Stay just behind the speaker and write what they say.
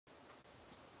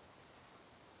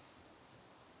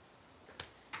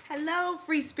Hello,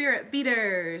 Free Spirit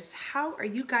Beaters. How are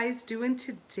you guys doing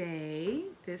today?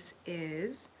 This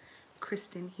is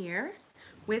Kristen here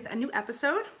with a new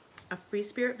episode of Free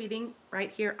Spirit Beading right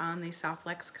here on the Soft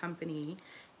Flex Company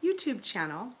YouTube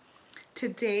channel.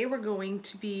 Today we're going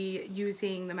to be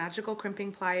using the magical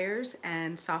crimping pliers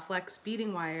and Soft Flex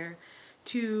Beading Wire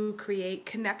to create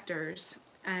connectors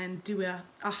and do a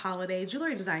holiday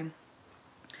jewelry design.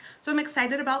 So I'm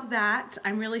excited about that.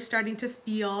 I'm really starting to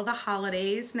feel the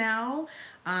holidays now.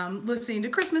 Listening to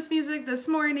Christmas music this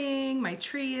morning, my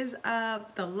tree is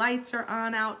up, the lights are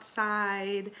on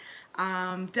outside.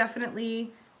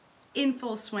 Definitely in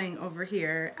full swing over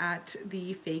here at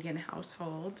the Fagan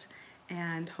household,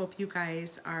 and hope you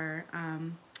guys are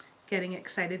getting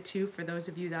excited too, for those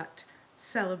of you that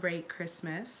celebrate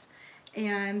Christmas.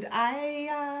 And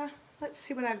let's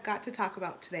see what I've got to talk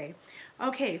about today.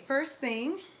 Okay, first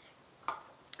thing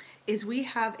is we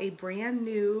have a brand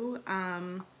new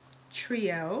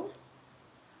trio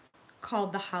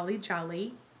called the Holly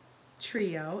Jolly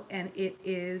Trio, and it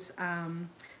is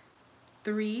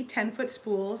 3 10-foot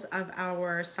spools of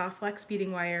our Soft Flex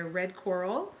Beading Wire red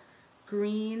coral,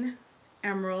 green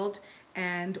emerald,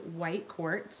 and white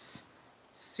quartz.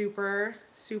 Super,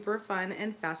 super fun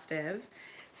and festive.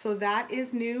 So that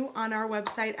is new on our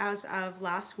website as of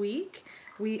last week.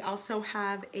 We also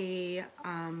have a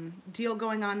deal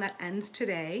going on that ends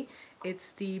today.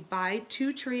 It's the buy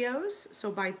 2 trios,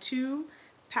 so buy 2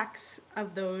 packs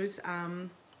of those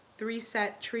 3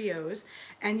 set trios,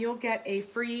 and you'll get a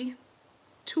free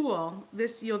tool.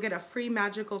 You'll get a free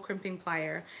magical crimping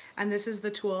plier, and this is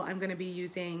the tool I'm going to be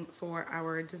using for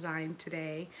our design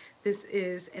today. This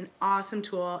is an awesome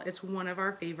tool. It's one of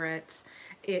our favorites.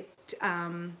 It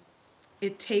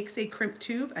takes a crimp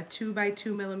tube, a 2 by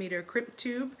 2 millimeter crimp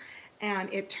tube,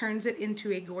 and it turns it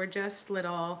into a gorgeous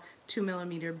little 2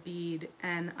 millimeter bead.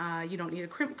 And you don't need a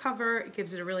crimp cover. It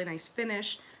gives it a really nice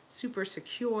finish, super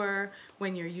secure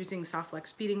when you're using Soft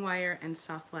Flex Beading Wire and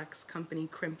Soft Flex Company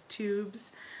Crimp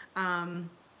Tubes. And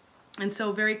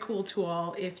so very cool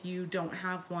tool. If you don't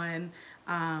have one,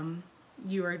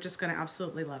 you are just going to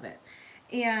absolutely love it.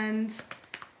 And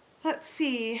let's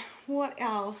see, what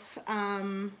else?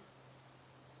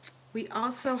 We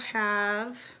also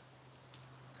have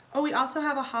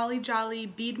a Holly Jolly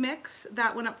bead mix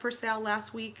that went up for sale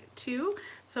last week too.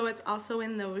 So it's also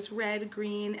in those red,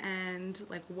 green, and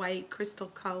like white crystal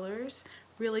colors.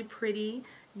 Really pretty.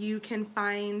 You can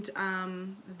find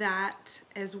that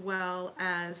as well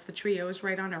as the trios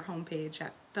right on our homepage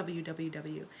at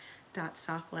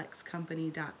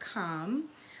www.softflexcompany.com.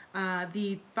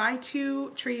 The buy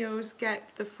 2 trios get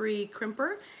the free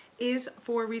crimper is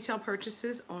for retail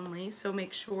purchases only, so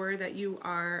make sure that you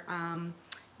are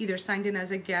either signed in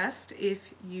as a guest if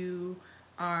you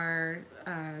are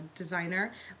a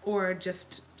designer, or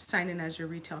just sign in as your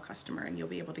retail customer and you'll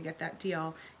be able to get that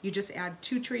deal. You just add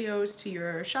 2 trios to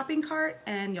your shopping cart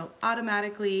and you'll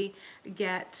automatically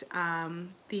get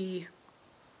the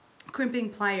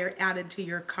crimping plier added to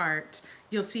your cart.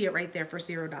 You'll see it right there for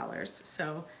 $0,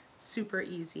 so super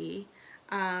easy.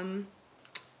 And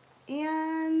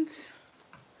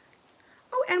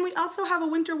we also have a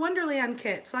Winter Wonderland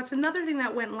kit. So that's another thing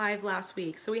that went live last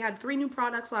week. So we had 3 new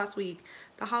products last week: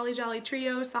 the Holly Jolly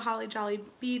Trios, the Holly Jolly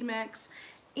Bead Mix,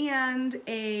 and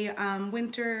a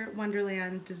Winter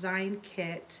Wonderland design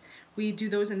kit. We do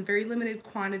those in very limited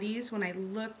quantities. When I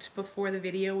looked before the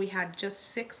video, we had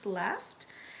just 6 left,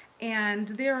 and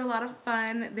they're a lot of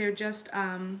fun. They're just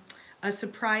a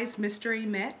surprise mystery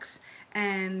mix,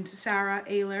 and Sarah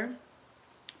Ayler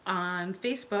on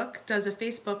Facebook does a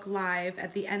Facebook Live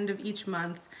at the end of each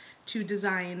month to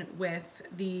design with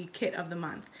the kit of the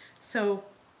month. So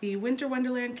the Winter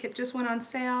Wonderland kit just went on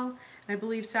sale, and I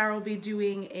believe Sarah will be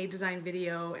doing a design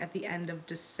video at the end of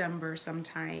December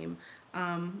sometime.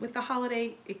 With the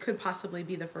holiday, it could possibly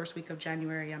be the first week of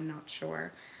January, I'm not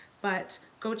sure. But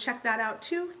go check that out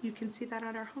too. You can see that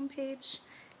on our homepage.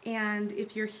 And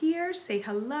if you're here, say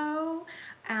hello.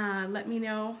 Let me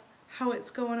know how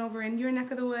it's going over in your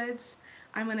neck of the woods.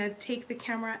 I'm gonna take the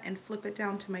camera and flip it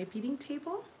down to my beading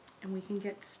table, and we can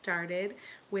get started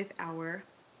with our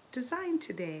design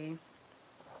today.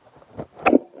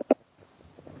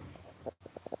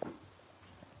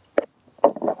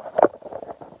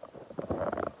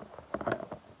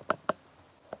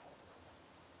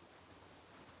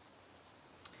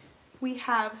 We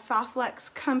have Soft Flex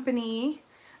Company,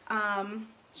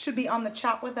 should be on the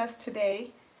chat with us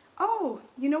today. Oh,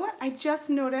 you know what? I just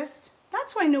noticed.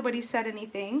 That's why nobody said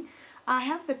anything. I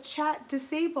have the chat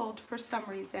disabled for some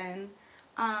reason.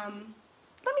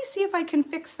 Let me see if I can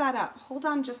fix that up. Hold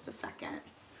on just a second.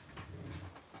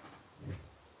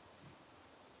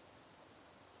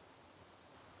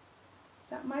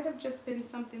 That might have just been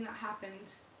something that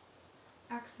happened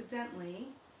accidentally.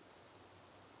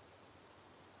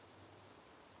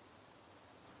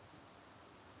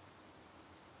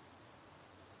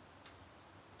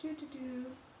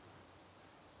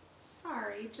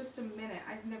 Sorry, just a minute.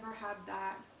 I've never had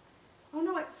that. Oh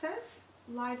no, it says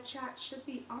live chat should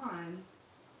be on.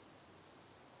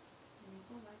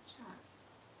 Enable live chat.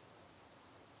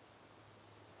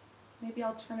 Maybe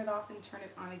I'll turn it off and turn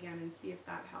it on again and see if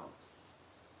that helps.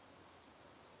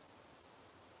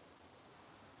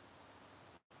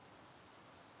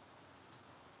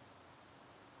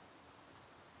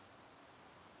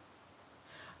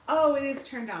 Oh, it is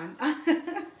turned on.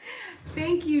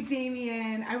 Thank you,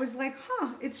 Damien. I was like,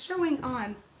 huh, it's showing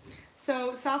on.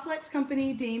 So Soft Flex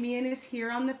Company, Damien is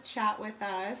here on the chat with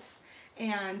us,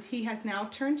 and he has now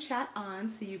turned chat on,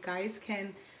 so you guys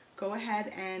can go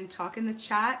ahead and talk in the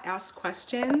chat, ask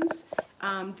questions.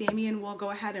 Damien will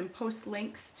go ahead and post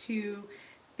links to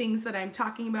things that I'm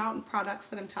talking about and products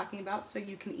that I'm talking about, so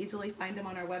you can easily find them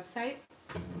on our website.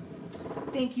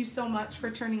 Thank you so much for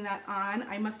turning that on.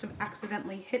 I must have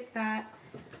accidentally hit that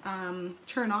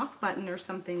turn off button or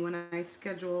something when I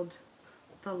scheduled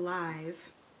the live.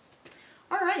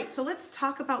 All right, so let's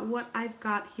talk about what I've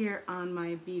got here on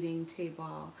my beading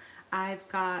table. I've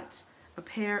got a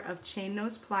pair of chain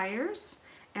nose pliers,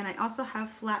 and I also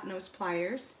have flat nose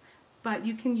pliers, but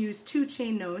you can use 2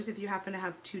 chain nose if you happen to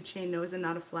have 2 chain nose and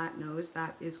not a flat nose.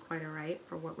 That is quite all right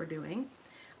for what we're doing.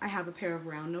 I have a pair of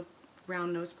round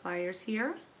nose pliers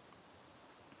here.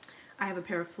 I have a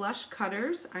pair of flush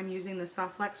cutters. I'm using the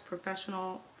Soft Flex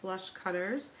Professional Flush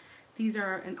Cutters. These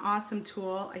are an awesome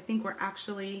tool. I think we're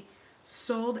actually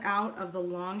sold out of the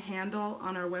long handle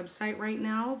on our website right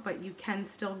now, but you can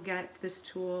still get this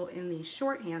tool in the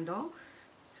short handle.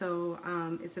 So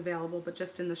it's available, but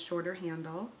just in the shorter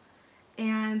handle.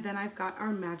 And then I've got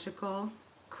our magical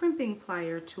crimping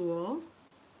plier tool.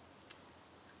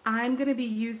 I'm going to be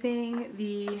using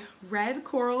the red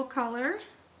coral color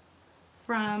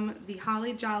from the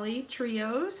Holly Jolly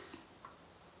Trios.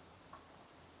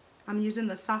 I'm using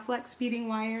the Soft Flex Beading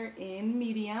Wire in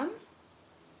medium.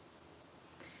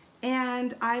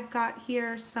 And I've got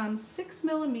here some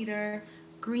 6mm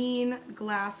green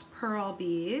glass pearl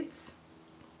beads.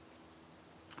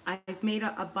 I've made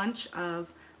a bunch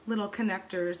of little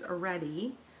connectors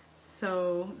already.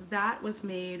 So that was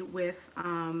made with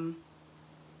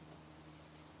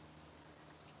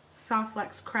Soft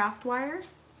Flex craft wire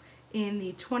in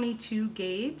the 22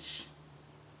 gauge.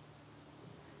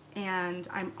 And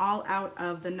I'm all out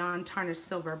of the non-tarnish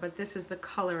silver, but this is the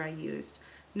color I used.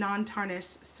 Non-tarnish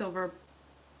silver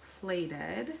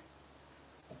plated.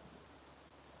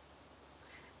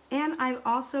 And I'm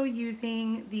also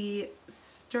using the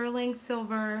sterling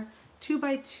silver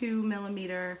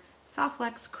 2x2mm Soft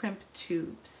Flex Crimp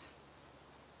Tubes.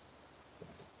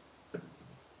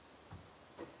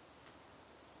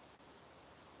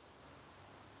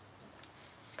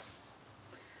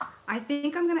 I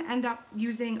think I'm going to end up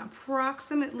using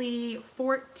approximately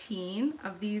 14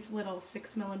 of these little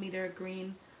 6mm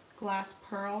green glass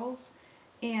pearls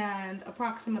and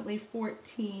approximately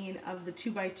 14 of the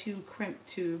 2x2 crimp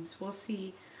tubes. We'll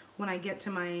see when I get to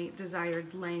my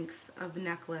desired length of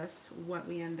necklace what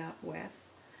we end up with.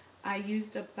 I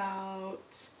used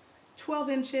about 12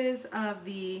 inches of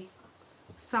the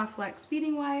Soft Flex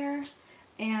beading wire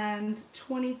and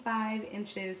 25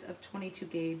 inches of 22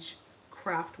 gauge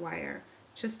craft wire,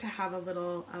 just to have a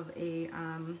little of a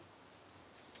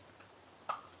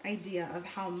idea of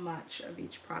how much of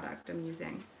each product I'm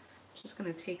using. Just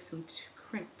going to take some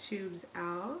crimp tubes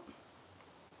out.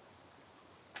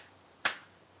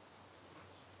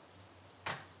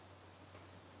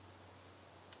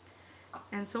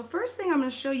 And so first thing I'm going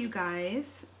to show you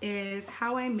guys is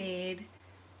how I made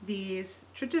these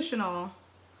traditional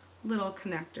little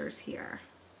connectors here.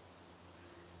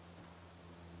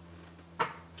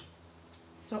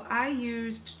 So I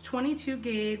used 22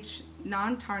 gauge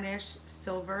non-tarnish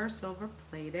silver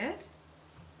plated.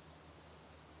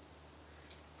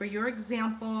 For your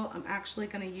example, I'm actually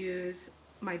going to use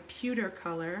my pewter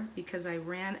color because I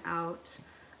ran out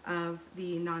of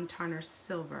the non-tarnish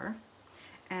silver.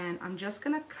 And I'm just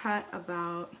going to cut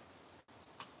about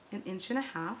 1.5 inches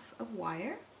of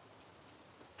wire.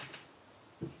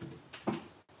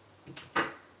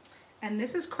 And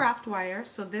this is craft wire,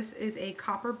 so this is a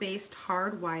copper-based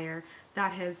hard wire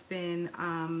that has been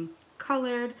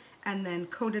colored and then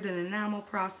coated in an enamel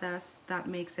process that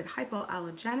makes it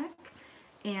hypoallergenic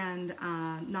and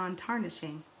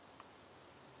non-tarnishing.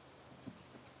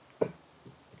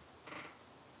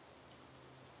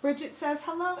 Bridget says,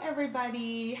 hello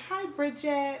everybody. Hi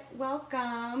Bridget,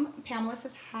 welcome. Pamela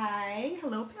says hi.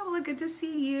 Hello Pamela, good to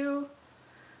see you.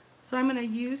 So I'm gonna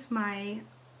use my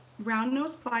round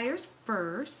nose pliers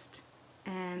first,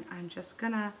 and I'm just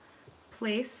gonna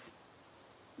place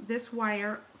this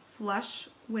wire flush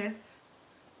with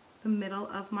the middle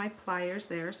of my pliers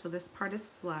there, so this part is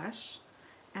flush.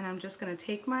 And I'm just gonna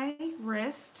take my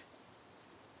wrist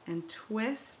and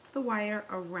twist the wire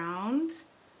around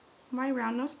my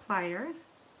round nose plier,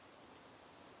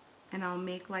 and I'll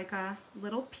make like a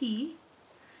little P.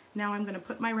 Now I'm going to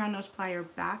put my round nose plier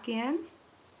back in,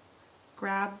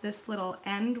 grab this little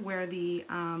end where the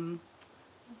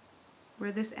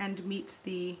where this end meets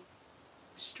the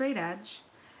straight edge,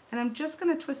 and I'm just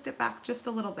going to twist it back just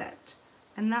a little bit,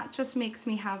 and that just makes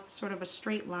me have sort of a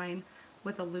straight line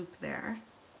with a loop there.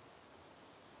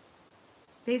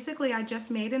 Basically I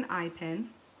just made an eye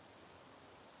pin,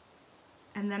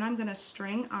 and then I'm going to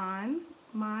string on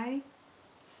my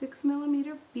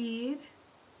 6mm bead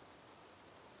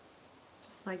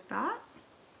just like that.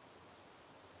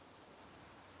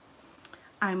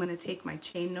 I'm going to take my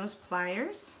chain nose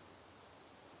pliers,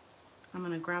 I'm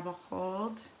going to grab a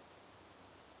hold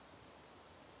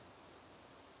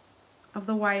of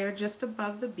the wire just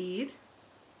above the bead,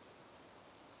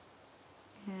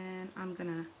 and I'm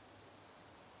going to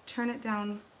turn it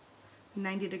down a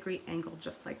 90-degree angle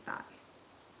just like that.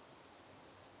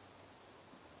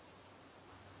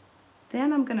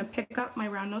 Then I'm going to pick up my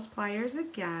round nose pliers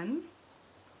again,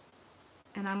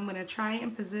 and I'm going to try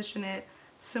and position it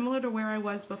similar to where I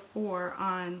was before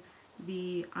on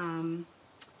the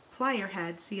plier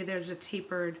head. See, there's a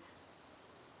tapered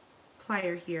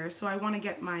plier here, so I want to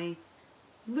get my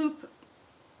loop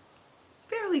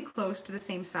fairly close to the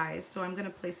same size, so I'm going to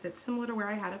place it similar to where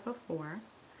I had it before.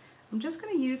 I'm just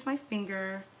going to use my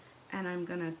finger, and I'm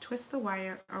going to twist the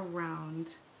wire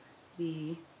around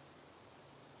the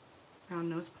round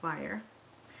nose plier.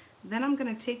 Then I'm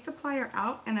going to take the plier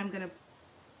out, and I'm going to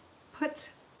put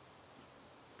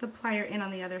the plier in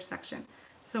on the other section.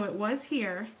 So it was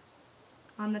here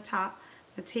on the top.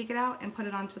 I'm going to take it out and put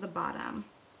it onto the bottom,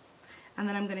 and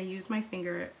then I'm going to use my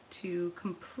finger to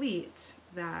complete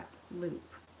that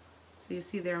loop. So you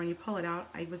see there, when you pull it out,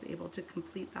 I was able to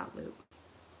complete that loop.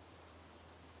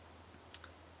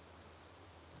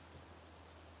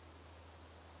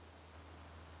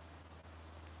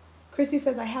 Chrissy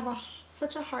says, I have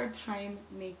such a hard time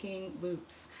making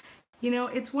loops. You know,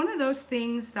 it's one of those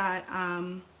things that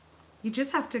you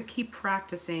just have to keep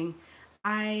practicing.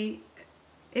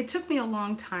 It took me a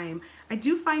long time. I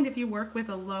do find if you work with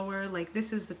a lower, like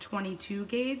this is the 22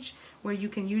 gauge, where you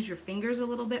can use your fingers a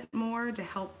little bit more to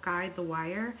help guide the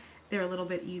wire, they're a little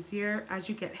bit easier. As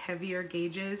you get heavier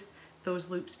gauges, those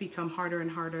loops become harder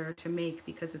and harder to make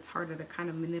because it's harder to kind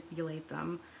of manipulate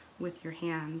them with your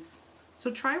hands. So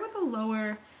try with a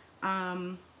lower,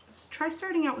 try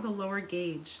starting out with a lower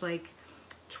gauge, like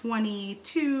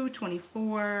 22,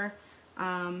 24,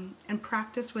 and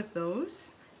practice with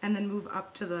those, and then move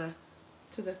up to the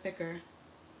thicker.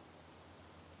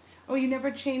 Oh, you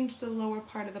never changed the lower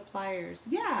part of the pliers.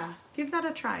 Yeah, give that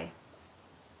a try.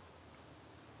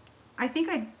 I think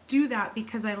I do that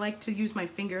because I like to use my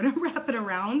finger to wrap it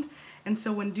around, and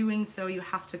so when doing so you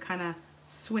have to kind of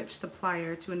switch the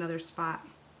plier to another spot.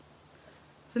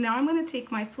 So now I'm going to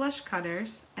take my flush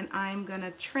cutters and I'm going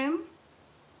to trim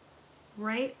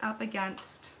right up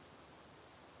against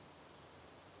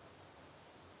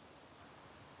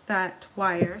that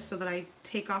wire so that I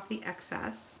take off the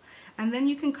excess, and then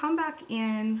you can come back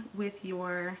in with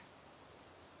your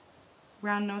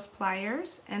round nose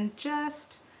pliers and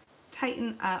just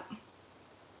tighten up,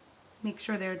 make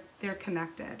sure they're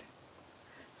connected.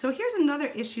 So here's another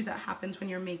issue that happens when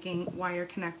you're making wire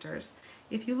connectors.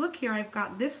 If you look here, I've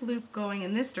got this loop going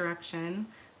in this direction,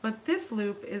 but this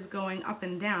loop is going up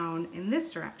and down in this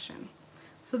direction.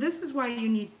 So this is why you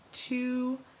need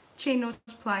two chain nose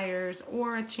pliers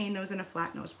or a chain nose and a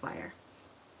flat nose plier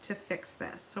to fix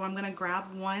this. So I'm going to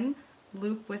grab one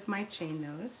loop with my chain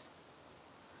nose.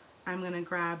 I'm going to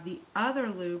grab the other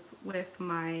loop with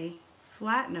my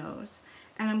flat nose,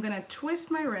 and I'm going to twist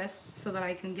my wrists so that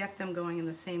I can get them going in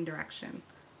the same direction,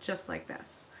 just like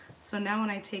this. So now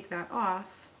when I take that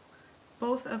off,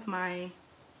 both of my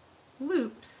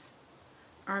loops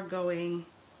are going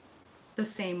the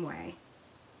same way.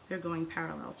 They're going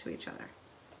parallel to each other.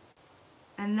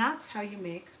 And that's how you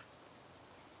make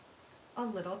a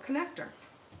little connector.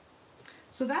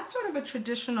 So that's sort of a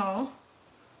traditional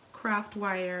craft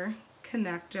wire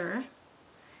connector.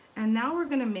 And now we're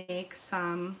going to make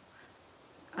some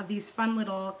of these fun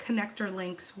little connector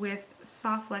links with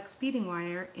Soft Flex Beading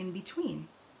Wire in between.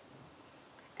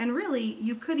 And really,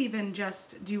 you could even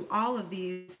just do all of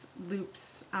these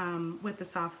loops with the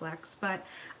Soft Flex, but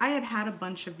I had a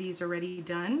bunch of these already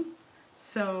done,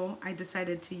 so I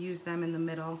decided to use them in the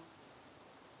middle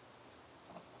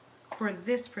for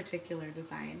this particular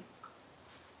design.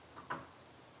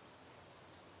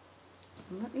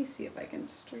 And let me see if I can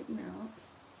straighten out.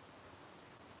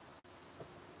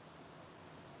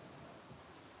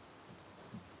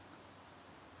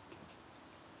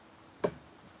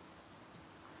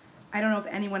 I don't know if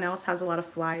anyone else has a lot of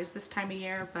flies this time of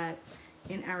year, but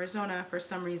in Arizona, for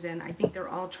some reason, I think they're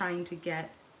all trying to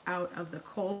get out of the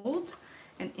cold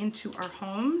and into our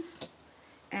homes.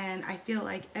 And I feel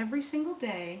like every single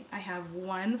day I have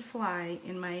one fly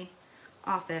in my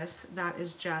office that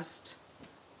is just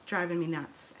driving me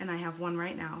nuts. And I have one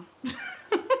right now.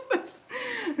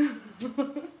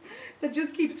 That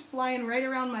just keeps flying right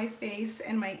around my face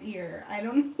and my ear.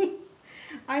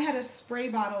 I had a spray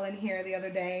bottle in here the other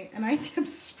day and I kept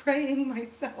spraying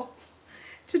myself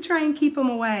to try and keep them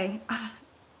away.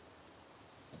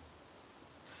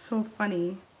 So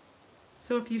funny.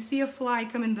 So if you see a fly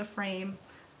come into the frame,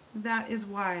 that is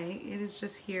why. It is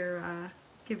just here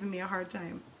giving me a hard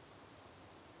time.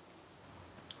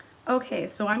 Okay,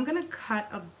 so I'm gonna cut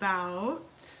about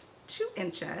 2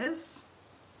 inches,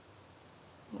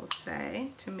 we'll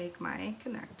say, to make my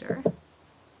connector.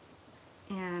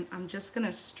 And I'm just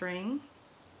gonna string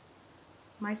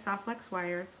my Soft Flex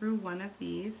wire through one of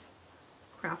these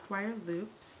craft wire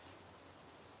loops.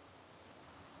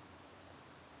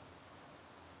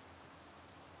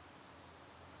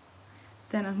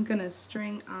 Then I'm gonna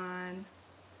string on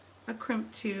a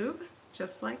crimp tube,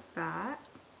 just like that.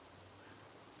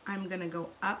 I'm gonna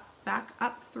go up, back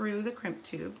up through the crimp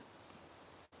tube.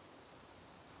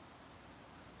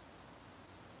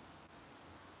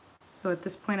 So at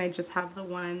this point I just have the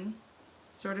one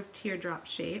sort of teardrop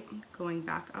shape going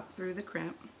back up through the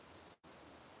crimp.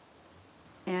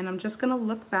 And I'm just gonna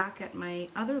look back at my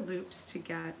other loops to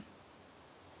get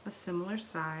a similar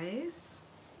size.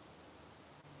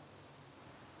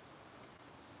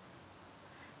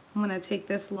 I'm gonna take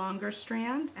this longer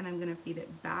strand and I'm gonna feed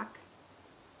it back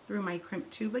through my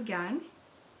crimp tube again.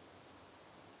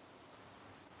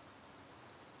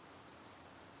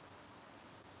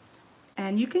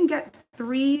 And you can get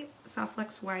 3 Soft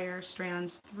Flex wire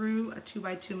strands through a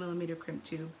 2x2mm crimp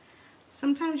tube.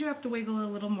 Sometimes you have to wiggle a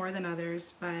little more than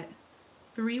others, but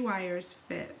 3 wires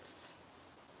fits.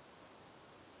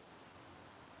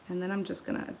 And then I'm just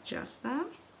gonna adjust them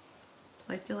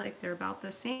till I feel like they're about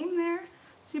the same there.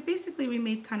 So basically we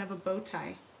made kind of a bow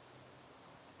tie.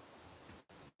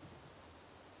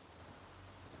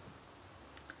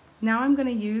 Now I'm gonna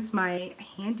use my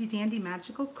handy dandy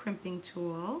magical crimping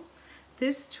tool.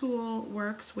 This tool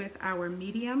works with our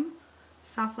medium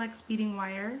Soft Flex beading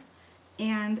wire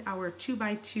and our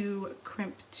 2x2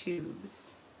 crimp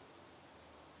tubes,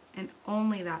 and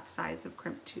only that size of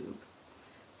crimp tube.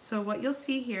 So what you'll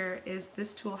see here is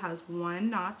this tool has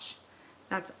one notch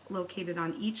that's located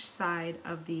on each side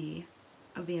of the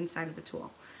inside of the tool.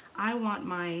 I want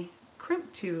my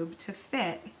crimp tube to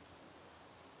fit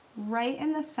right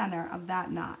in the center of that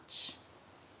notch.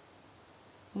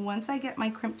 Once I get my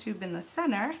crimp tube in the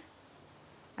center,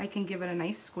 I can give it a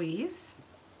nice squeeze.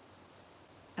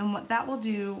 And what that will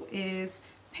do is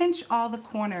pinch all the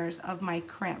corners of my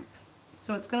crimp.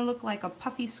 So it's going to look like a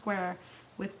puffy square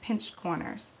with pinched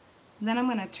corners. Then I'm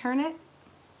going to turn it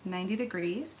 90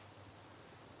 degrees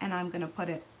and I'm going to put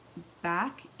it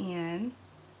back in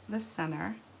the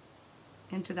center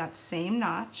into that same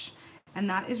notch. And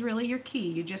that is really your key.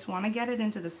 You just want to get it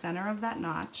into the center of that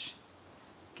notch.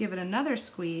 Give it another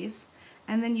squeeze,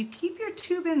 and then you keep your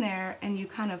tube in there and you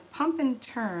kind of pump and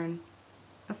turn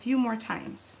a few more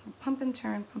times. Pump and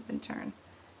turn, pump and turn.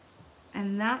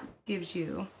 And that gives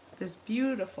you this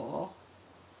beautiful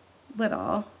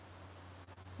little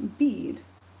bead.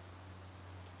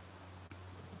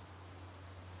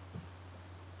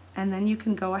 And then you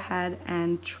can go ahead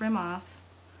and trim off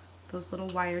those little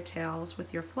wire tails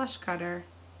with your flush cutter.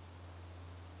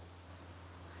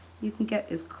 You can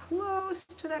get as close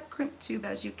to that crimp tube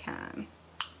as you can.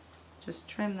 Just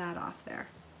trim that off there.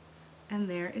 And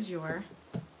there is your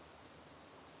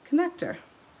connector.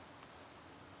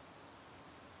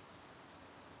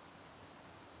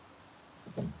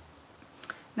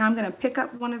 Now I'm going to pick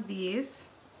up one of these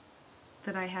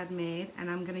that I had made,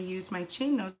 and I'm going to use my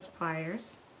chain nose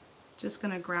pliers. Just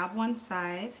going to grab one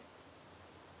side,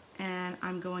 and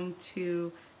I'm going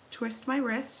to twist my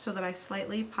wrist so that I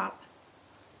slightly pop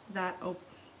that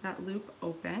loop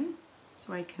open,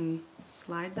 so I can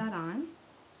slide that on.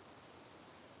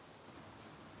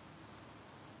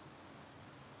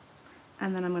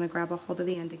 And then I'm going to grab a hold of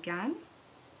the end again,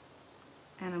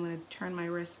 and I'm going to turn my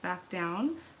wrist back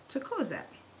down to close it.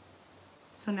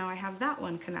 So now I have that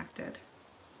one connected.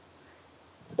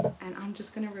 And I'm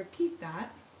just going to repeat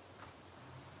that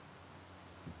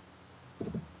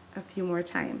a few more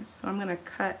times. So I'm going to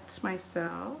cut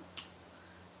myself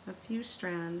a few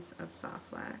strands of Soft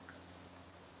Flex.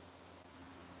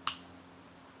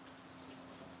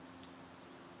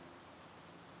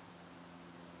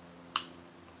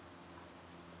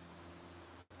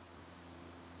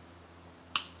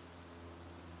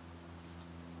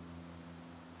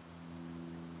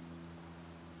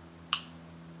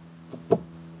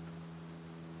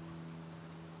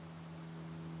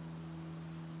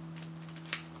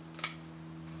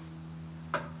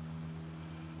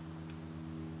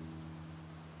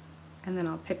 And then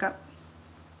I'll pick up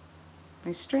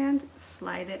my strand,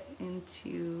 slide it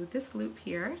into this loop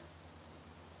here,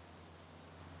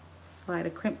 slide a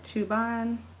crimp tube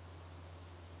on,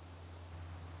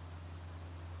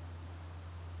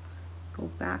 go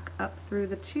back up through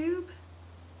the tube,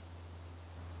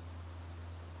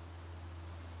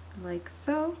 like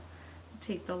so.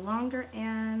 Take the longer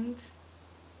end,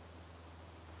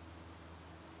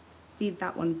 feed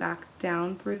that one back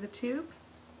down through the tube.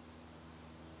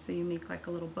 So you make like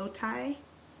a little bow tie.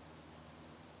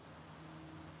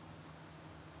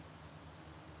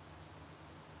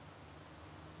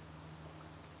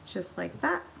 Just like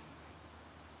that.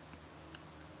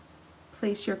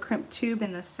 Place your crimp tube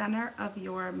in the center of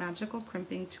your magical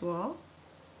crimping tool.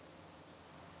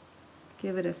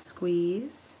 Give it a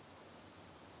squeeze.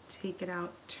 Take it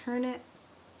out, turn it.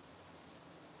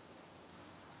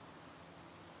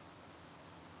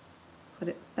 Put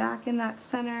it back in that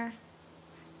center.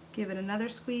 Give it another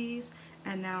squeeze,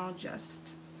 and now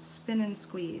just spin and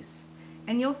squeeze.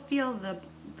 And you'll feel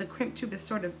the crimp tube is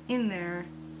sort of in there,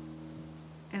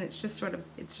 and it's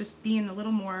just being a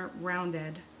little more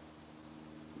rounded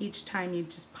each time you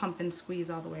just pump and squeeze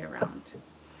all the way around.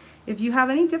 If you have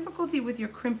any difficulty with your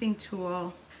crimping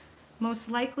tool,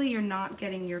 most likely you're not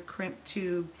getting your crimp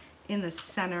tube in the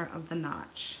center of the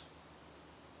notch.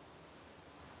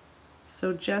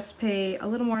 So just pay a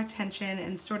little more attention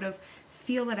and sort of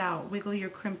feel it out. Wiggle your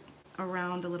crimp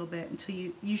around a little bit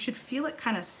until you should feel it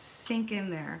kind of sink in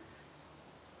there.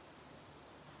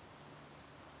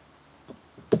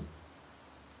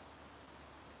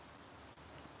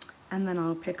 And then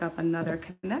I'll pick up another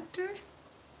connector.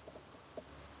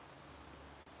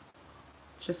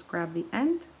 Just grab the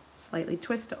end, slightly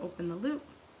twist to open the loop.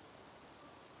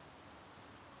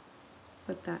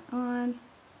 Put that on,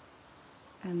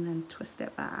 and then twist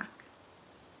it back.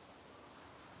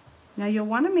 Now you'll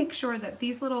want to make sure that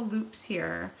these little loops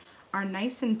here are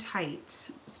nice and tight,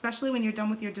 especially when you're done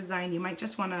with your design. You might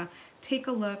just want to take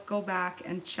a look, go back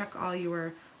and check all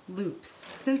your loops.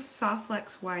 Since Soft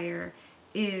Flex wire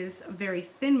is a very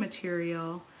thin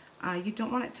material, you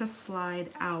don't want it to slide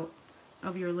out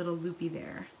of your little loopy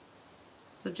there.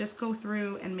 So just go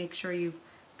through and make sure you've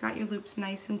got your loops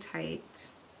nice and tight.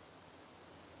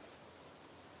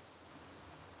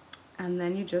 And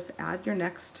then you just add your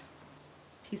next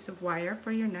piece of wire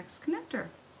for your next connector.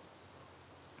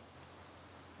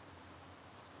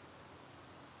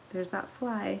 There's that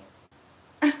fly.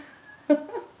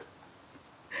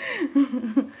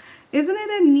 Isn't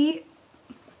it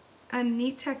a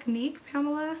neat technique,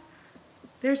 Pamela?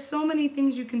 There's so many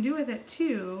things you can do with it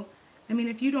too. I mean,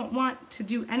 if you don't want to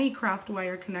do any craft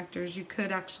wire connectors, you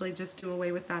could actually just do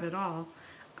away with that at all.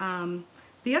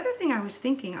 The other thing I was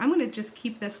thinking, I'm going to just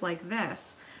keep this like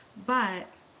this, but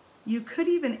you could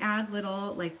even add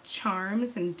little like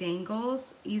charms and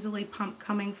dangles, easily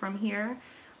coming from here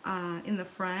in the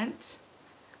front.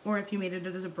 Or if you made it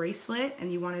as a bracelet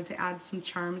and you wanted to add some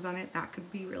charms on it, that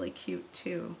could be really cute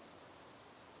too.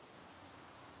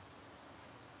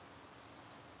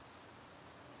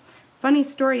 Funny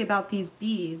story about these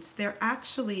beads. They're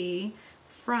actually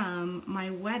from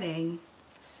my wedding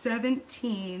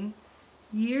 17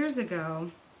 years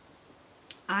ago.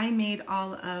 I made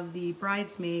all of the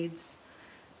bridesmaids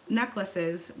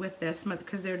necklaces with this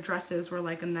because their dresses were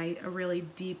like a really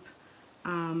deep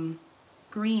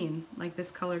green, like this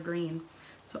color green.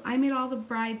 So I made all the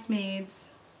bridesmaids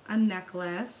a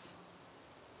necklace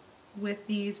with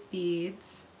these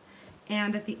beads,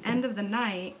 and at the end of the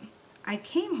night I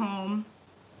came home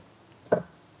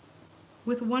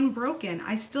with one broken.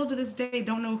 I still to this day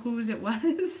don't know whose it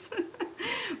was.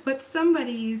 But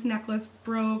somebody's necklace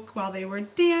broke while they were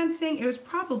dancing. It was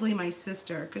probably my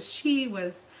sister because she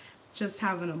was just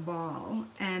having a ball,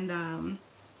 and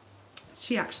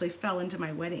she actually fell into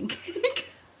my wedding cake.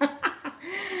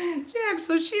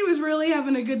 So she was really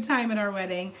having a good time at our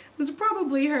wedding. It was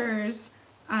probably hers,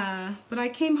 but I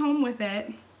came home with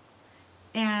it,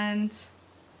 and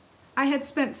I had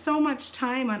spent so much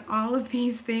time on all of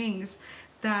these things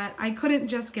that I couldn't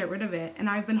just get rid of it. And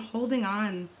I've been holding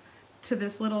on to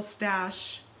this little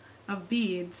stash of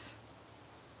beads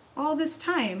all this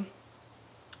time.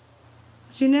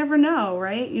 So you never know,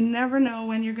 right? You never know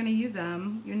when you're going to use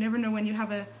them. You never know when you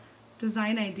have a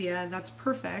design idea that's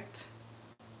perfect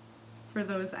for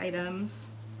those items.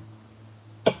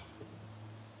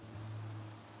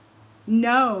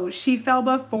 No, she fell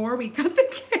before we cut the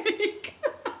cake.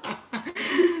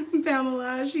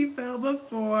 Pamela, she fell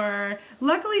before.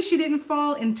 Luckily, she didn't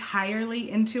fall entirely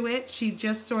into it. She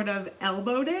just sort of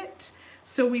elbowed it.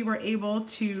 So we were able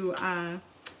to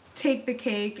take the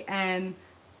cake and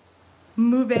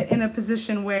move it in a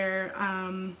position where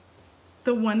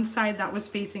the one side that was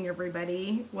facing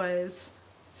everybody was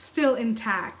still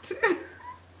intact.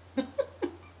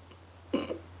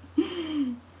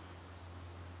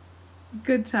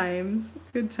 Good times,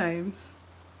 good times.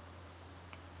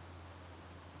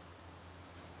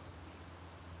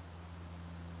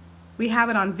 We have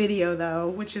it on video though,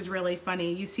 which is really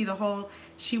funny. You see the whole,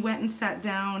 she went and sat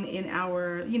down in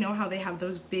our, you know how they have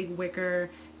those big wicker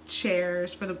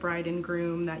chairs for the bride and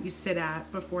groom that you sit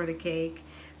at before the cake.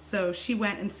 So she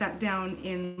went and sat down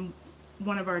in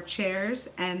one of our chairs,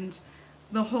 and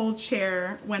the whole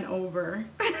chair went over.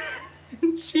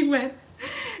 She went,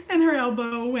 and her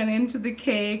elbow went into the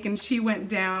cake, and she went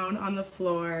down on the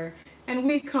floor, and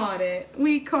we caught it.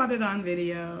 We caught it on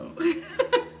video.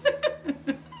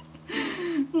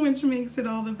 Which makes it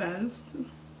all the best.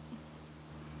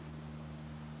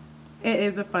 It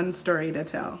is a fun story to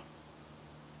tell.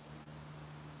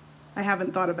 I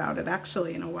haven't thought about it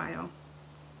actually in a while.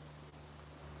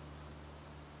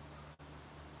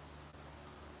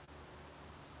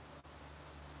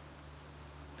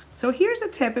 So here's a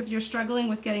tip if you're struggling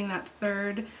with getting that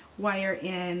third wire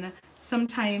in.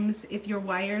 Sometimes if your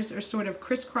wires are sort of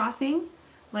crisscrossing,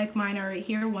 like mine are right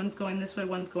here, one's going this way,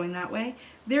 one's going that way,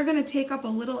 they're going to take up a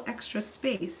little extra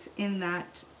space in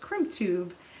that crimp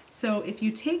tube. So if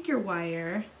you take your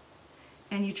wire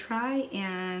and you try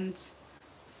and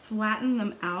flatten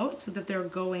them out so that they're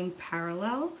going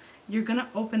parallel, you're going to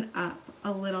open up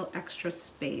a little extra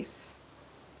space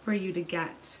for you to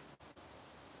get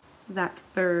that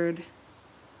third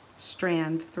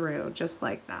strand through, just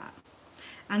like that.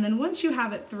 And then once you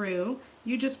have it through,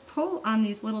 you just pull on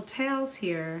these little tails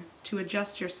here to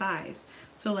adjust your size.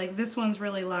 So like this one's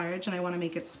really large and I want to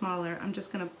make it smaller. I'm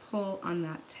just going to pull on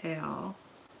that tail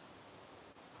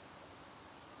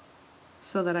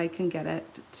so that I can get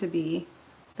it to be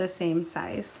the same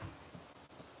size.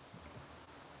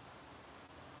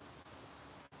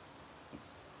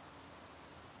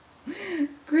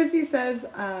 Chrissy says,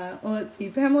 well, let's see,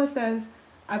 Pamela says,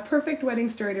 a perfect wedding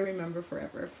story to remember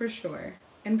forever, for sure.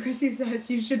 And Chrissy says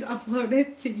you should upload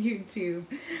it to YouTube.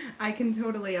 I can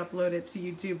totally upload it to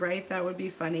YouTube, right? That would be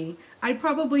funny. I'd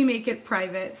probably make it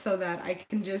private so that I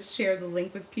can just share the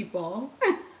link with people.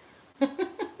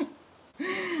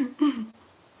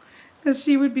 Because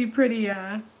she would be pretty,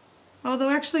 although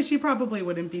actually she probably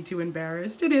wouldn't be too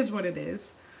embarrassed. It is what it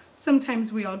is.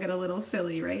 Sometimes we all get a little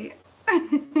silly, right?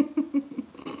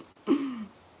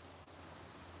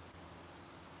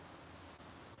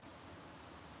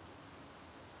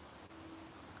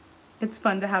 It's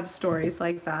fun to have stories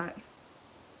like that.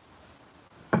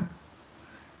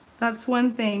 That's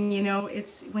one thing, you know,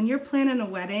 it's when you're planning a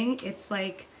wedding, it's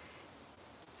like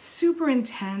super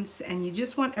intense and you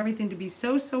just want everything to be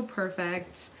so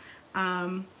perfect.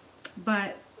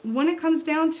 But when it comes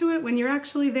down to it, when you're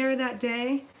actually there that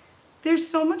day, there's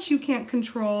so much you can't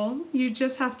control. You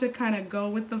just have to kind of go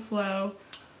with the flow,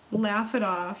 laugh it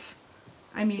off.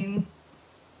 I mean,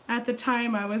 at the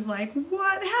time I was like,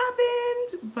 what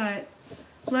happened? But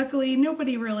luckily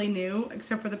nobody really knew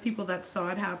except for the people that saw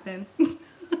it happen.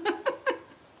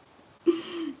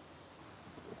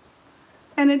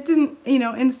 And it didn't, you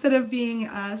know, instead of being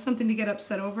something to get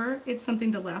upset over, it's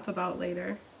something to laugh about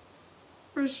later,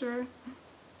 for sure.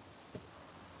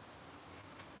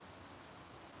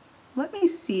 Let me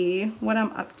see what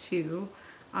I'm up to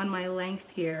on my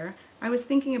length here. I was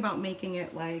thinking about making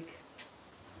it like,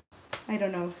 I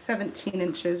don't know, 17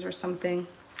 inches or something.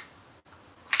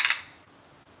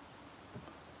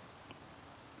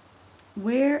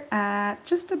 We're at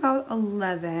just about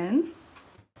 11.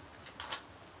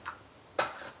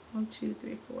 1, 2,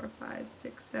 3, 4, 5,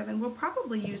 6, 7. We'll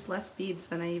probably use less beads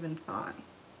than I even thought.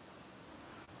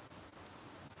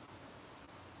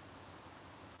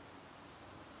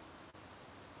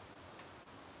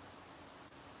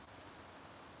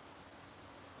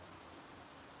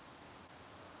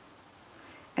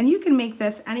 And you can make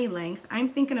this any length. I'm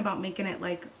thinking about making it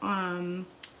like,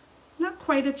 not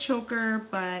quite a choker,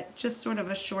 but just sort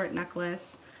of a short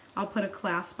necklace. I'll put a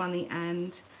clasp on the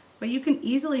end. But you can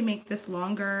easily make this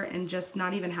longer and just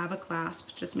not even have a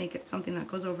clasp. Just make it something that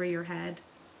goes over your head.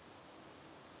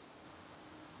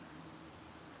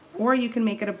 Or you can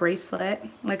make it a bracelet,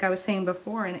 like I was saying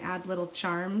before, and add little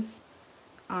charms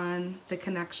on the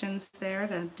connections there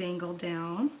to dangle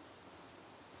down.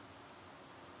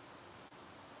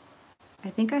 I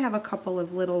think I have a couple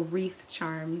of little wreath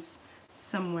charms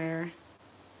somewhere.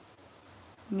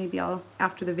 Maybe I'll,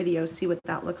 after the video, see what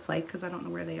that looks like, because I don't know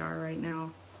where they are right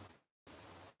now.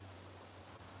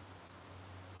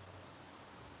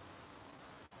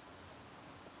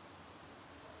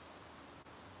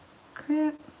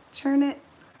 Crimp, turn it,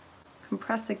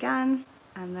 compress again,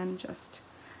 and then just,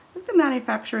 I think the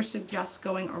manufacturer suggests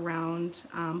going around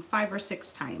 5 or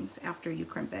 6 times after you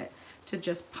crimp it to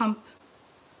just pump,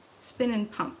 spin and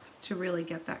pump to really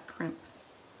get that crimp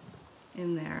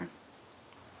in there,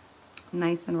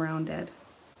 nice and rounded.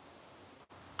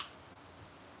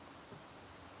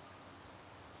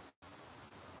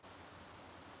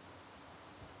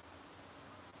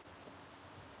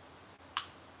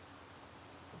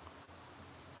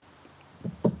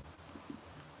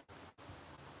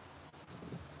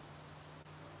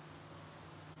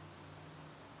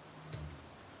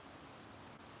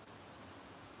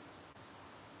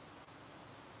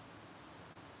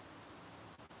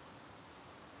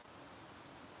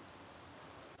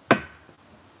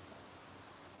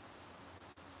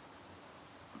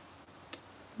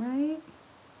 Right?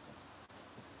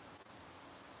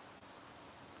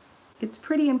 It's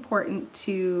pretty important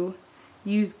to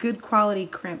use good quality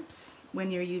crimps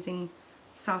when you're using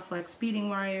Soft Flex Beading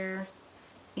Wire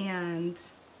and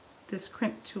this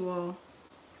crimp tool,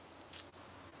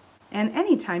 and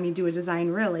anytime you do a design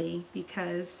really,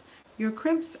 because your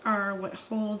crimps are what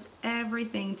holds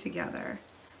everything together.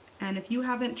 And if you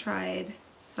haven't tried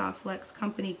Soft Flex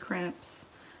Company crimps,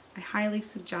 I highly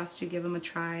suggest you give them a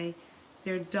try.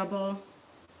 They're double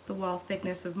the wall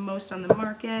thickness of most on the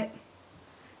market.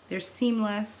 They're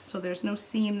seamless, so there's no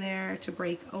seam there to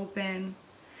break open.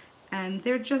 And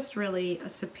they're just really a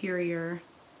superior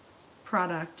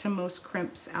product to most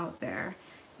crimps out there.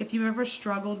 If you ever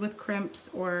struggled with crimps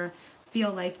or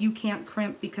feel like you can't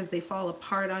crimp because they fall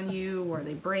apart on you or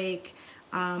they break,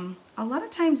 a lot of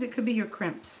times it could be your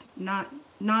crimps, not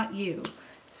you.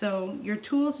 So your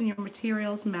tools and your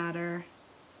materials matter.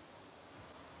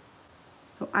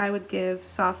 So I would give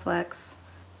Soft Flex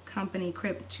Company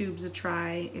Crimp Tubes a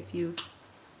try if you've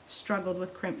struggled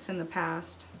with crimps in the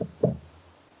past.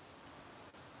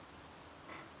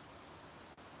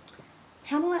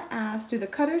 Pamela asked, do the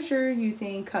cutters you're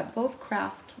using cut both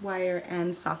craft wire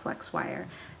and Soft Flex wire?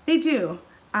 They do.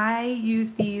 I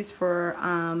use these for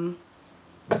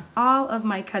all of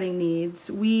my cutting needs.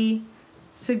 We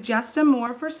suggest them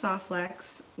more for Soft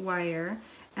Flex wire,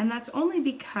 and that's only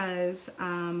because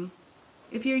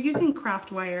if you're using craft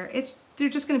wire, they're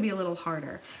just going to be a little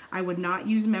harder. I would not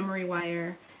use memory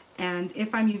wire, and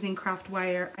if I'm using craft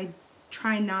wire, I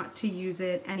try not to use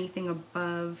it anything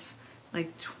above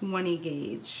like 20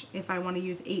 gauge. If I want to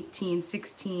use 18,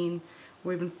 16,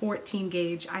 or even 14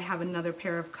 gauge, I have another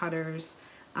pair of cutters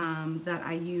that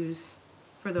I use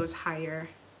for those higher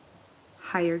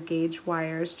gauge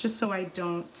wires, just so I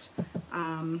don't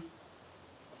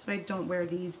wear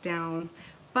these down.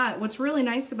 But what's really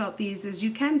nice about these is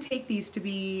you can take these to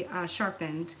be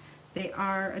sharpened. They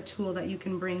are a tool that you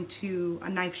can bring to a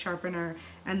knife sharpener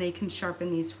and they can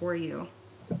sharpen these for you.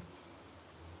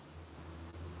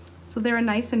 So they're a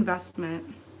nice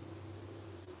investment.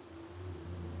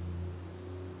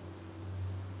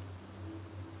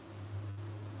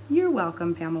 You're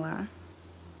welcome, Pamela.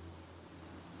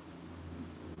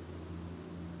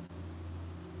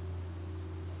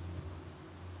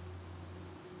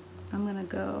 I'm gonna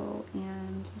go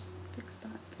and just fix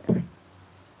that there.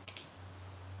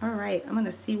 All right, I'm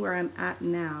gonna see where I'm at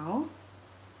now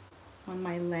on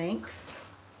my length.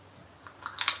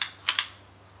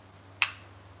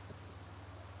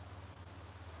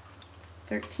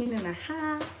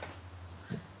 $13.5.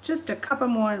 Just a couple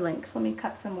more links. Let me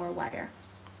cut some more wire.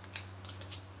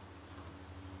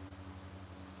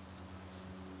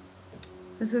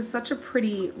 This is such a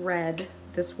pretty red,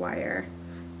 this wire.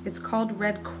 It's called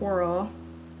Red Coral,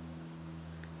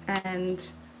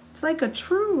 and it's like a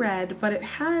true red, but it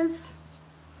has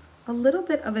a little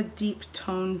bit of a deep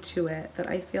tone to it that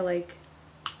I feel like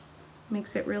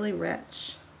makes it really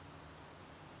rich.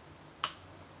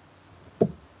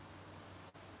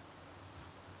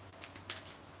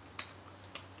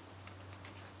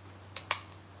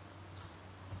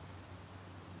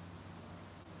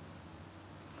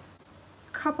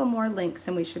 couple more links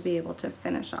and we should be able to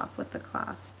finish off with the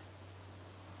clasp.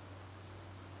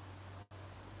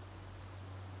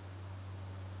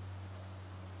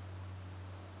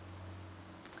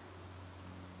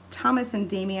 Thomas and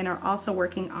Damien are also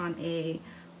working on a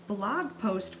blog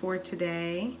post for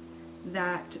today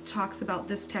that talks about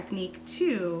this technique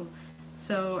too.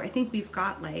 So I think we've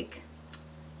got like,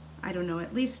 I don't know,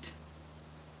 at least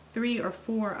 3 or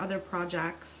 4 other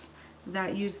projects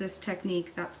that use this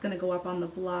technique. That's going to go up on the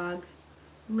blog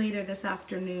later this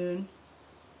afternoon.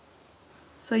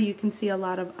 So you can see a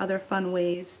lot of other fun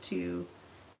ways to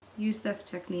use this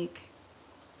technique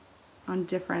on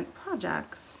different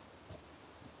projects.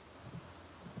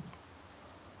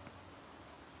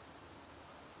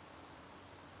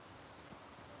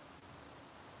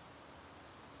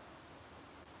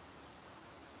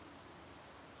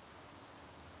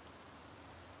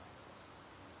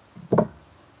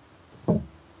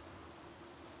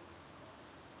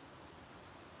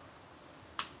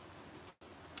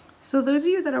 So those of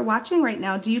you that are watching right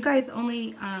now, do you guys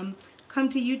only come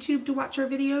to YouTube to watch our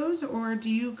videos, or do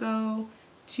you go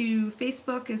to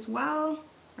Facebook as well?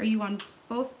 Are you on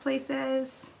both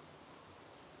places?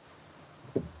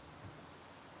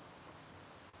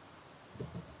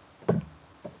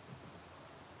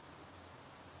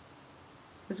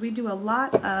 Because we do a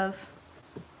lot of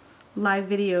live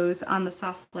videos on the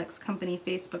Soft Flex Company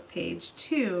Facebook page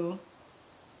too.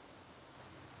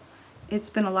 It's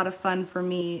been a lot of fun for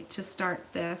me to start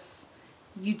this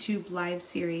YouTube live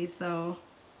series, though.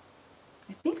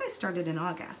 I think I started in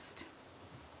August,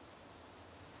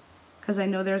 because I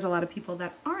know there's a lot of people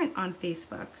that aren't on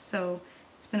Facebook, so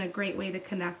it's been a great way to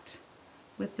connect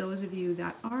with those of you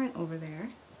that aren't over there.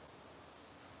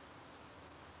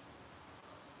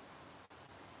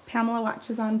 Pamela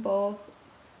watches on both.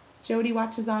 Jody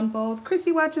watches on both.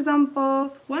 Chrissy watches on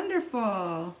both.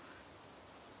 Wonderful.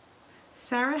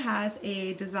 Sarah has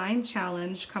a design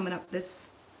challenge coming up this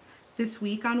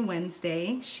week on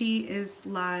Wednesday. She is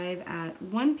live at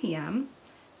 1 p.m.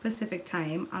 Pacific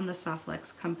time on the Soft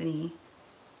Flex Company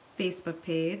Facebook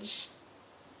page.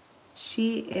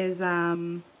 She is,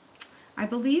 I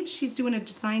believe she's doing a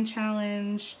design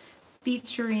challenge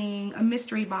featuring a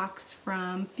mystery box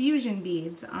from Fusion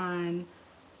Beads on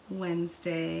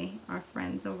Wednesday, our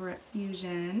friends over at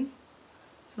Fusion.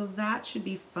 So that should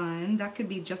be fun. That could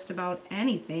be just about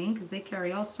anything, because they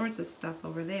carry all sorts of stuff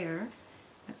over there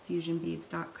at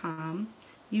fusionbeads.com.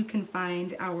 You can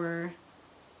find our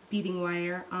beading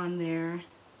wire on their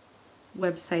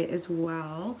website as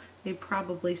well. They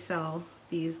probably sell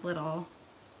these little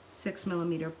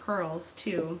 6mm pearls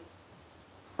too.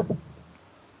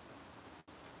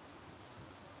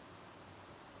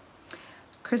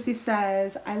 Chrissy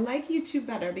says, I like YouTube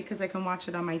better because I can watch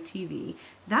it on my TV.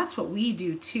 That's what we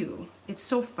do too. It's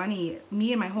so funny.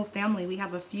 Me and my whole family, we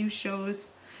have a few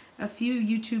shows, a few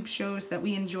YouTube shows that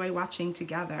we enjoy watching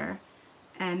together.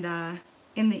 And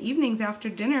in the evenings after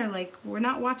dinner, like, we're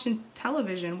not watching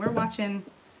television, we're watching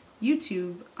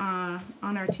YouTube on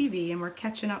our TV, and we're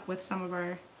catching up with some of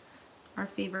our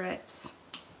favorites.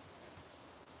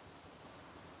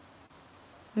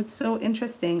 It's so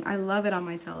interesting. I love it on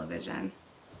my television.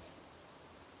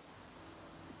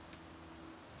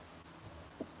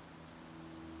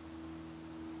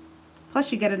 Plus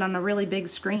you get it on a really big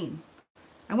screen.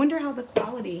 I wonder how the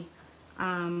quality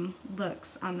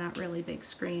looks on that really big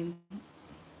screen.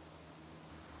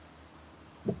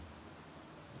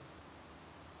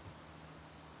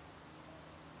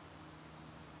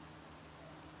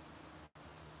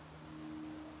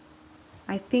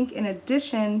 I think in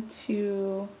addition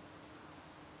to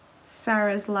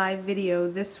Sarah's live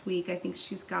video this week, I think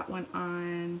she's got one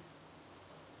on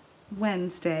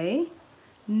Wednesday.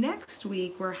 Next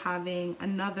week we're having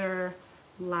another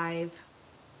live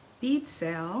bead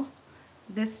sale,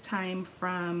 this time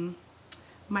from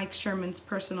Mike Sherman's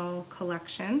personal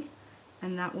collection,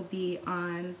 and that will be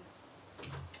on, I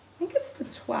think it's the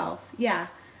 12th. Yeah,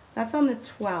 that's on the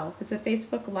 12th. It's a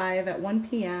Facebook Live at 1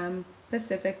 p.m.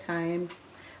 Pacific time,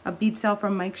 a bead sale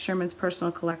from Mike Sherman's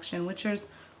personal collection, which is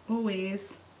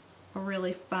always a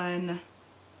really fun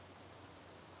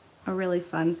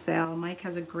sale. Mike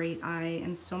has a great eye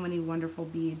and so many wonderful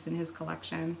beads in his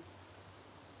collection.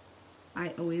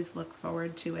 I always look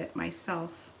forward to it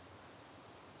myself.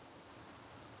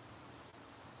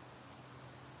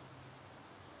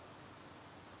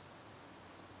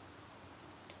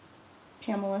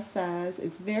 Pamela says,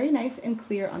 it's very nice and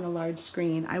clear on the large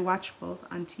screen. I watch both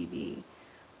on TV.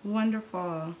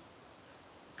 Wonderful.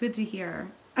 Good to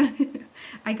hear.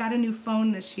 I got a new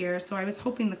phone this year, so I was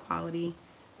hoping the quality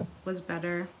was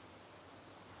better.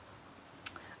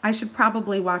 I should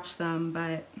probably watch some,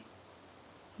 but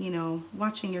you know,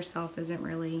 watching yourself isn't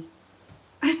really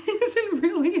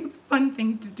a fun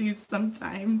thing to do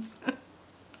sometimes.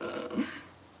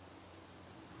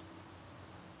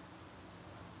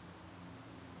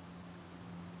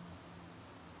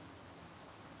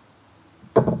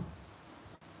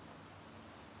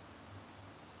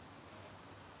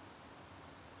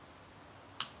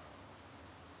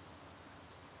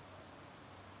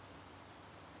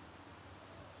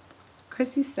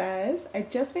 Chrissy says, I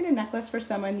just made a necklace for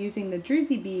someone using the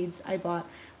druzy beads I bought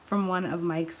from one of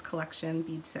Mike's collection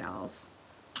bead sales.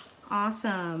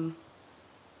 Awesome.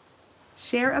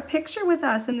 Share a picture with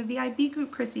us in the VIB group,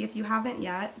 Chrissy, if you haven't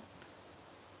yet.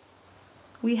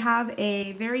 We have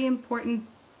a very important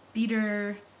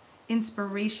beader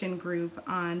inspiration group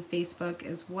on Facebook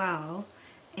as well.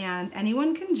 And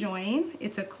anyone can join.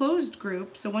 It's a closed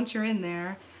group, so once you're in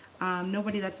there,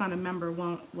 nobody that's not a member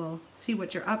will see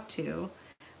what you're up to.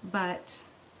 But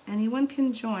anyone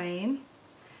can join,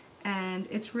 and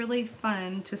it's really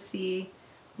fun to see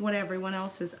what everyone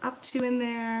else is up to in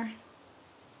there.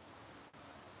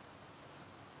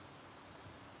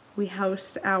 We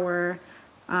host our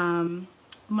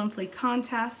monthly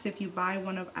contests if you buy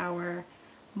one of our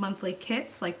monthly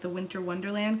kits, like the Winter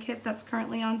Wonderland kit that's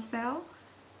currently on sale,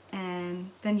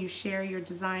 and then you share your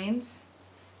designs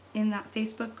in that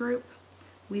Facebook group.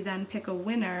 We then pick a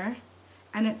winner,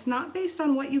 and it's not based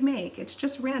on what you make, it's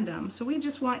just random. So we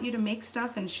just want you to make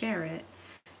stuff and share it.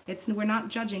 We're not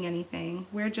judging anything,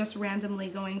 we're just randomly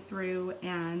going through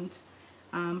and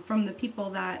from the people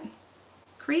that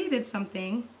created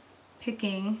something,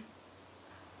 picking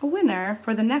a winner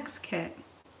for the next kit.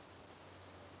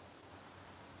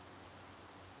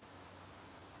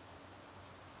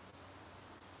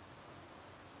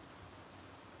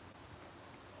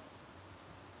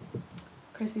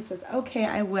 Chrissy says, okay,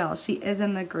 I will. She is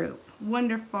in the group.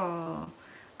 Wonderful.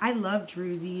 I love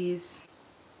druzies.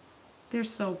 They're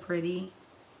so pretty.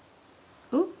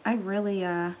 Ooh, I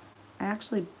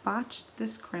actually botched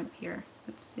this crimp here.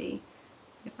 Let's see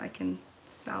if I can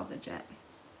salvage it.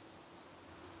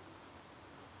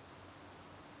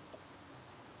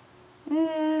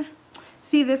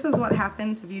 See, this is what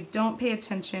happens if you don't pay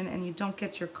attention and you don't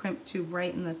get your crimp tube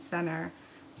right in the center.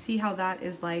 See how that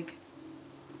is like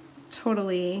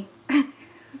totally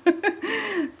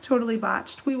totally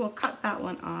botched. We will cut that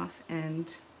one off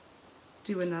and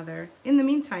do another. In the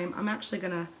meantime, I'm actually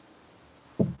gonna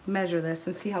measure this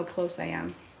and see how close I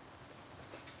am.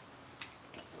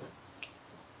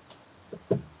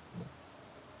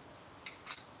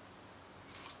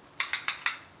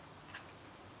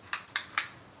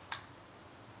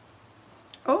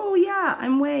 Oh yeah,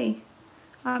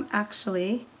 I'm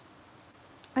actually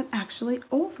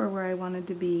over where I wanted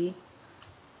to be.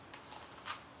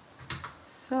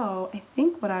 So I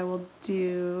think what I will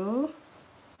do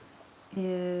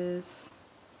is,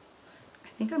 I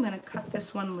think I'm going to cut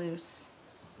this one loose.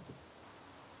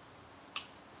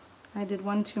 I did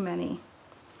one too many.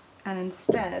 And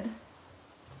instead,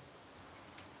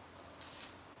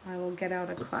 I will get out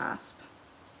a clasp.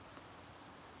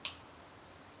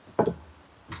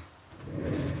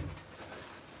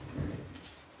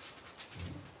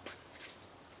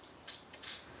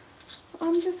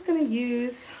 I'm just going to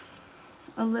use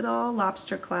a little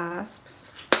lobster clasp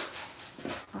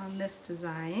on this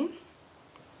design.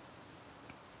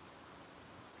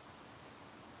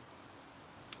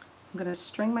 I'm going to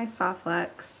string my Soft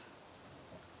Flex,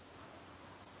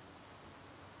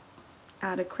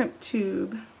 add a crimp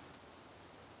tube,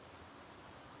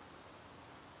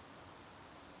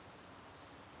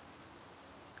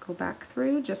 go back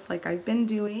through just like I've been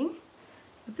doing,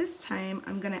 but this time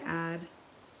I'm going to add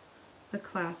the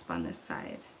clasp on this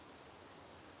side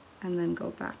and then go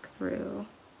back through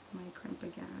my crimp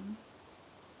again.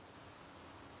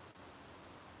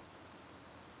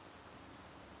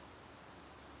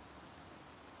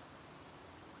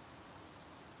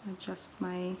 Adjust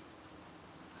my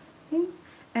things.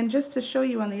 And just to show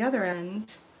you on the other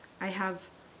end, I have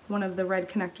one of the red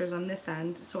connectors on this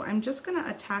end, so I'm just going to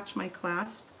attach my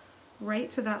clasp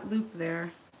right to that loop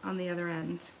there on the other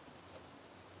end.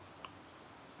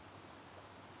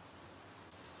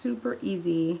 Super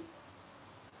easy.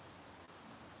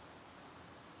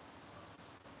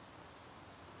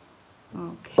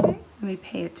 Okay, let me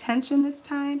pay attention this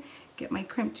time. Get my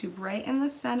crimp tube right in the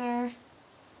center.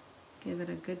 Give it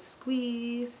a good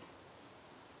squeeze.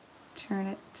 Turn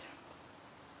it.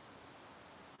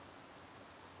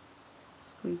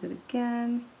 Squeeze it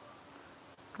again.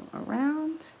 Go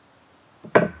around.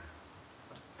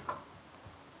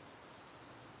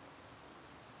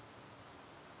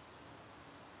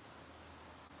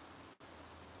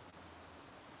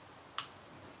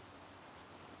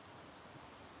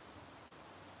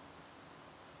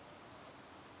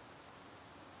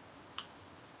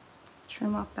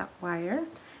 trim off that wire.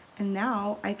 And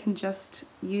now I can just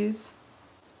use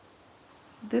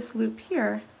this loop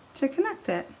here to connect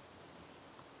it.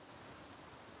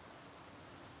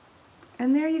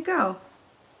 And there you go.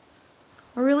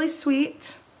 A really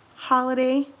sweet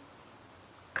holiday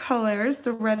colors,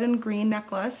 the red and green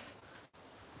necklace,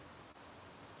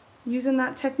 using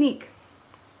that technique.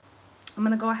 I'm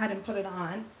gonna go ahead and put it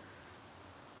on.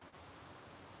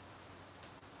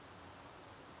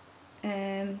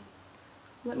 And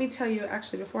let me tell you,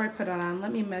 actually before I put it on,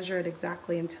 let me measure it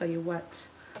exactly and tell you what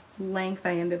length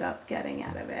I ended up getting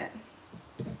out of it.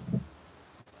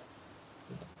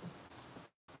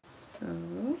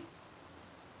 So,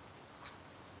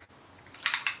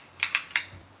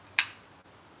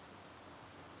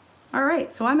 all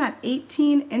right, so I'm at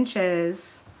 18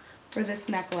 inches for this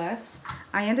necklace.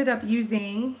 I ended up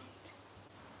using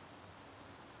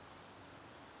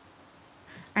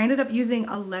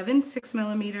 11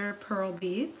 6mm pearl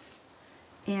beads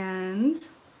and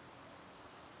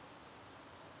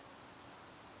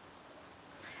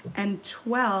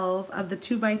 12 of the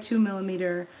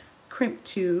 2x2mm crimp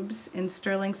tubes in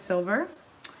sterling silver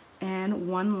and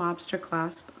 1 lobster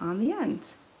clasp on the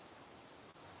end.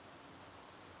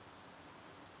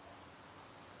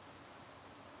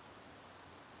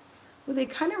 Well, they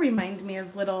kind of remind me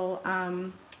of little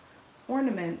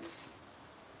ornaments.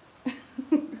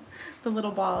 The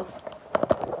little balls.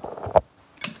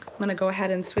 I'm gonna go ahead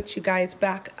and switch you guys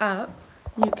back up.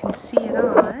 You can see it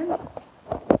on.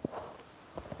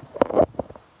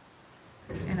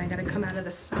 And I gotta come out of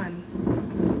the sun.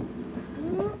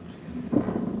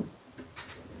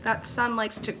 That sun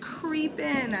likes to creep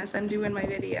in as I'm doing my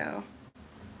video.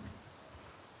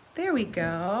 There we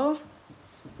go.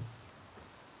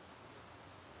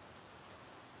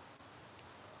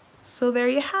 So there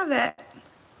you have it.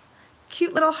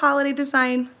 Cute little holiday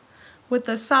design with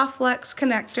the Soft Flex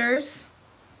connectors.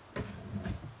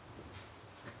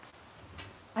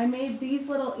 I made these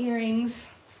little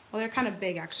earrings. Well, they're kind of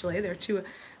big actually. They're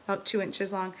about 2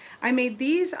 inches long. I made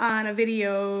these on a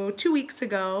video 2 weeks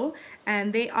ago,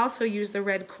 and they also use the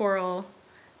red coral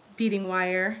beading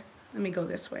wire. Let me go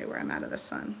this way where I'm out of the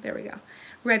sun. There we go.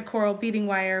 Red coral beading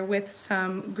wire with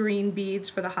some green beads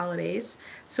for the holidays.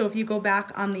 So if you go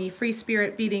back on the Free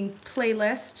Spirit Beading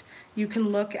playlist, you can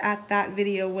look at that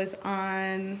video. Was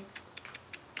on,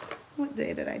 what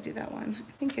day did I do that one?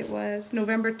 I think it was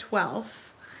November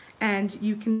 12th. And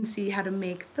you can see how to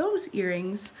make those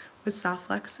earrings with Soft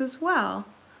Flex as well.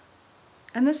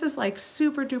 And this is like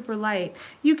super duper light.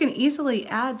 You can easily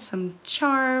add some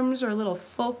charms or a little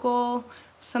focal,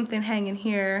 something hanging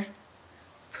here.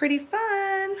 Pretty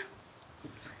fun.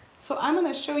 So I'm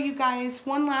gonna show you guys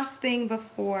one last thing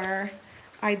before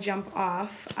I jump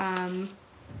off. I'm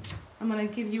gonna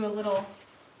give you a little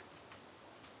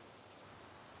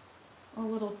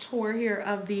tour here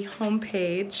of the home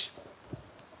page.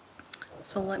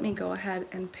 So let me go ahead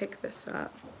and pick this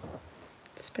up,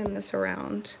 spin this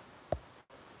around.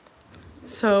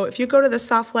 So if you go to the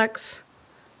Soft Flex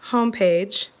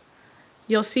homepage,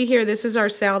 you'll see here, this is our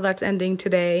sale that's ending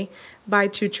today. Buy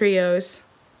 2 trios,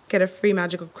 get a free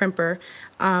magical crimper.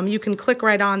 You can click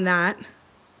right on that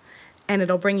and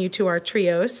it'll bring you to our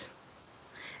trios.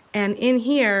 And in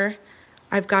here,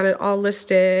 I've got it all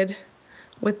listed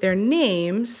with their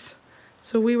names.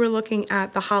 So we were looking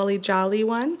at the Holly Jolly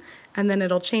one, and then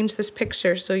it'll change this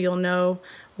picture so you'll know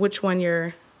which one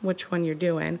you're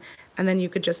doing. And then you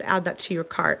could just add that to your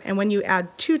cart. And when you add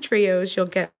 2 trios, you'll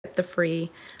get the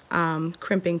free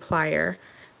crimping plier.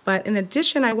 But in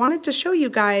addition, I wanted to show you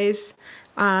guys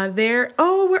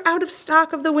oh, we're out of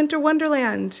stock of the Winter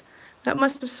Wonderland. That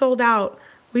must have sold out.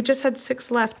 We just had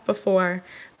 6 left before.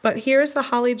 But here's the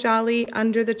Holly Jolly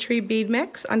Under the Tree bead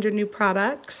mix under new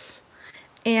products.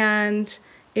 And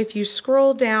if you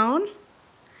scroll down,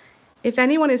 if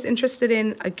anyone is interested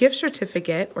in a gift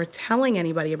certificate or telling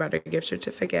anybody about a gift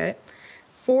certificate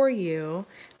for you,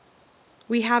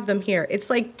 we have them here.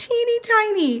 It's like teeny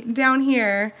tiny down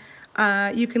here.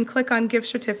 You can click on gift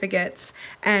certificates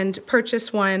and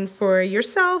purchase one for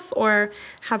yourself or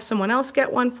have someone else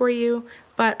get one for you.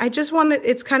 But I just wanted,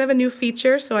 it's kind of a new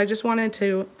feature, so I just wanted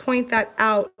to point that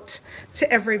out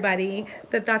to everybody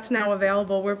that that's now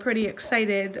available. We're pretty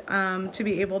excited to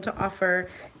be able to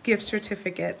offer gift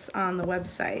certificates on the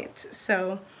website.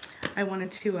 So I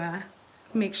wanted to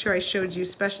make sure I showed you,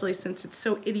 especially since it's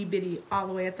so itty bitty all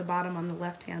the way at the bottom on the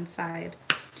left-hand side.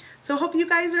 So hope you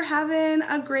guys are having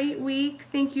a great week.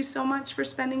 Thank you so much for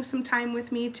spending some time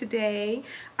with me today.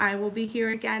 I will be here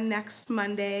again next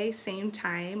Monday, same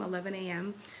time, 11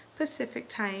 a.m. Pacific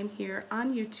time here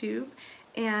on YouTube.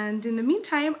 And in the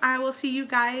meantime, I will see you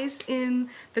guys in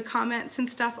the comments and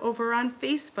stuff over on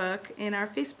Facebook in our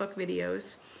Facebook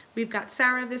videos. We've got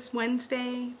Sarah this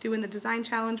Wednesday doing the design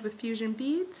challenge with fusion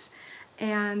beads.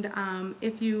 And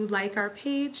if you like our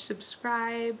page,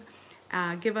 subscribe,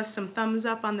 give us some thumbs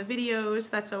up on the videos.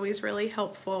 That's always really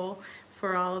helpful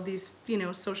for all of these,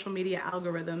 social media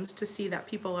algorithms to see that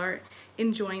people are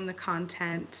enjoying the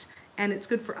content. And it's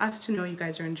good for us to know you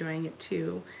guys are enjoying it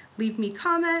too. Leave me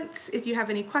comments if you have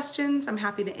any questions. I'm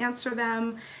happy to answer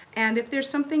them. And if there's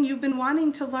something you've been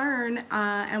wanting to learn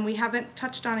and we haven't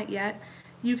touched on it yet,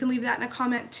 you can leave that in a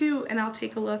comment too, and I'll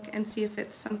take a look and see if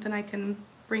it's something I can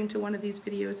bring to one of these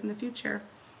videos in the future.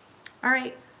 All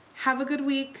right, have a good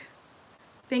week.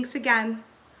 Thanks again.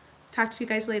 Talk to you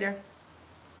guys later.